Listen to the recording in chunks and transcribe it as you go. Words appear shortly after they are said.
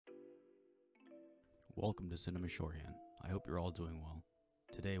Welcome to Cinema Shorthand. I hope you're all doing well.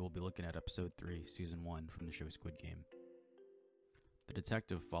 Today we'll be looking at episode 3, season 1 from the show Squid Game. The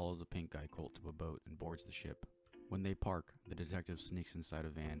detective follows a pink guy cult to a boat and boards the ship. When they park, the detective sneaks inside a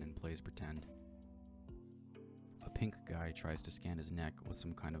van and plays pretend. A pink guy tries to scan his neck with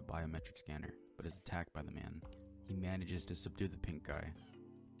some kind of biometric scanner, but is attacked by the man. He manages to subdue the pink guy.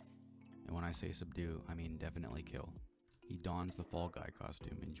 And when I say subdue, I mean definitely kill. He dons the fall guy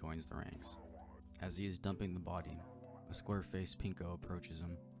costume and joins the ranks. As he is dumping the body, a square-faced pinko approaches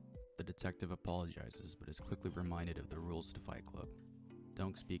him. The detective apologizes, but is quickly reminded of the rules to Fight Club.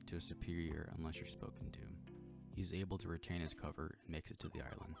 Don't speak to a superior unless you're spoken to. He's able to retain his cover and makes it to the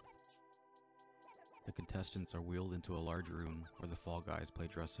island. The contestants are wheeled into a large room where the fall guys play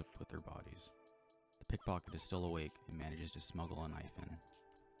dress-up with their bodies. The pickpocket is still awake and manages to smuggle a knife in.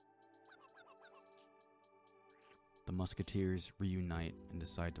 The musketeers reunite and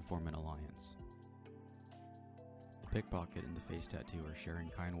decide to form an alliance. The pickpocket and the face tattoo are sharing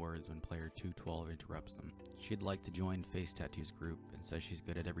kind words when player 212 interrupts them. She'd like to join Face Tattoo's group and says she's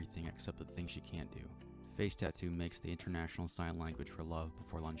good at everything except the things she can't do. Face Tattoo makes the international sign language for love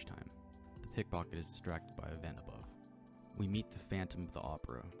before lunchtime. The pickpocket is distracted by a vent above. We meet the Phantom of the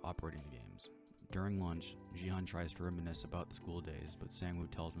Opera operating the games. During lunch, Jihan tries to reminisce about the school days, but Sang-woo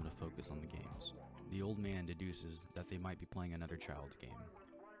tells him to focus on the games. The old man deduces that they might be playing another child's game.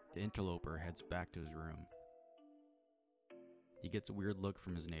 The interloper heads back to his room. He gets a weird look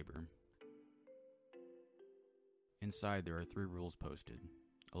from his neighbor. Inside, there are 3 rules posted.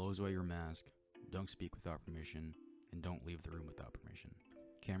 Always wear your mask, don't speak without permission, and don't leave the room without permission.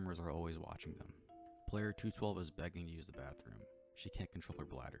 Cameras are always watching them. Player 212 is begging to use the bathroom. She can't control her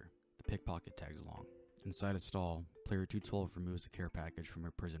bladder. The pickpocket tags along. Inside a stall, player 212 removes a care package from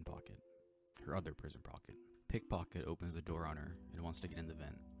her prison pocket. Her other prison pocket. Pickpocket opens the door on her and wants to get in the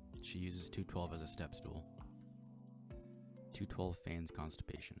vent. She uses 212 as a step stool. 212 feigns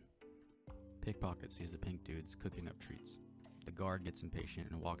constipation. Pickpocket sees the pink dudes cooking up treats. The guard gets impatient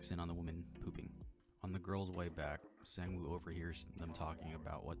and walks in on the woman pooping. On the girl's way back, Sang-woo overhears them talking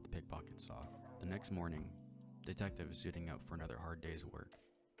about what the pickpocket saw. The next morning, detective is suiting up for another hard day's work.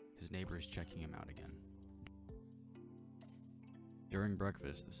 His neighbor is checking him out again. During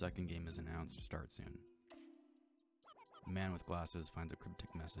breakfast, the second game is announced to start soon. A man with glasses finds a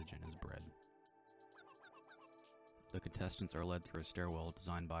cryptic message in his bread. The contestants are led through a stairwell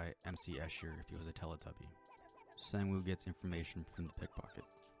designed by MC Escher if he was a Teletubby. Sang-woo gets information from the pickpocket.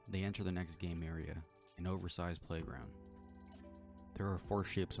 They enter the next game area, an oversized playground. There are 4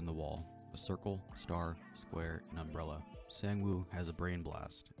 shapes on the wall: a circle, star, square, and umbrella. Sang-woo has a brain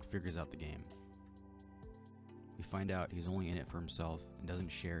blast and figures out the game. We find out he's only in it for himself and doesn't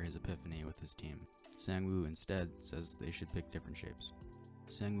share his epiphany with his team. Sang-woo instead says they should pick different shapes.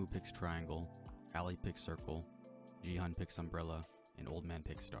 Sang-woo picks triangle, Ali picks circle, Jihan picks umbrella, and Old Man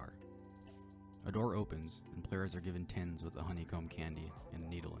picks star. A door opens, and players are given tins with a honeycomb candy and a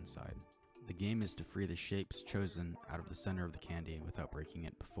needle inside. The game is to free the shapes chosen out of the center of the candy without breaking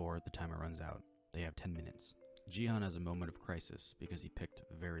it before the timer runs out. They have 10 minutes. Jihan has a moment of crisis because he picked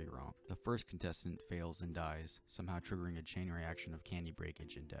very wrong. The first contestant fails and dies, somehow triggering a chain reaction of candy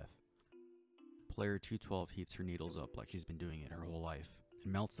breakage and death. Player 212 heats her needles up like she's been doing it her whole life,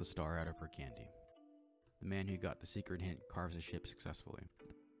 and melts the star out of her candy. The man who got the secret hint carves a shape successfully.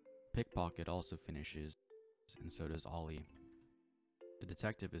 Pickpocket also finishes, and so does Ollie. The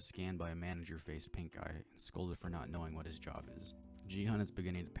detective is scanned by a manager-faced pink guy and scolded for not knowing what his job is. Jihan is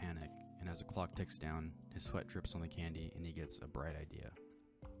beginning to panic, and as the clock ticks down, his sweat drips on the candy and he gets a bright idea.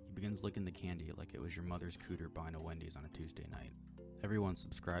 He begins licking the candy like it was your mother's cooter buying a Wendy's on a Tuesday night. Everyone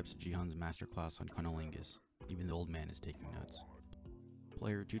subscribes to Jihan's masterclass on cunnilingus, even the old man is taking notes.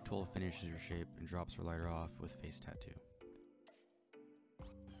 Player 212 finishes her shape and drops her lighter off with Face Tattoo.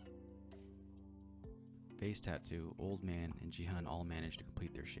 Face Tattoo, Old Man, and Jihan all manage to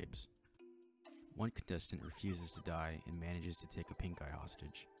complete their shapes. One contestant refuses to die and manages to take a pink guy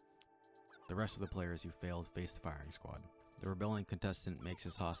hostage. The rest of the players who failed face the firing squad. The rebelling contestant makes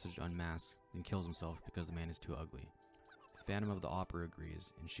his hostage unmasked and kills himself because the man is too ugly. Phantom of the Opera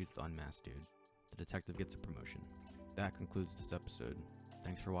agrees and shoots the unmasked dude. The detective gets a promotion. That concludes this episode.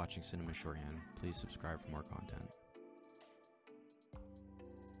 Thanks for watching Cinema Shorthand. Please subscribe for more content.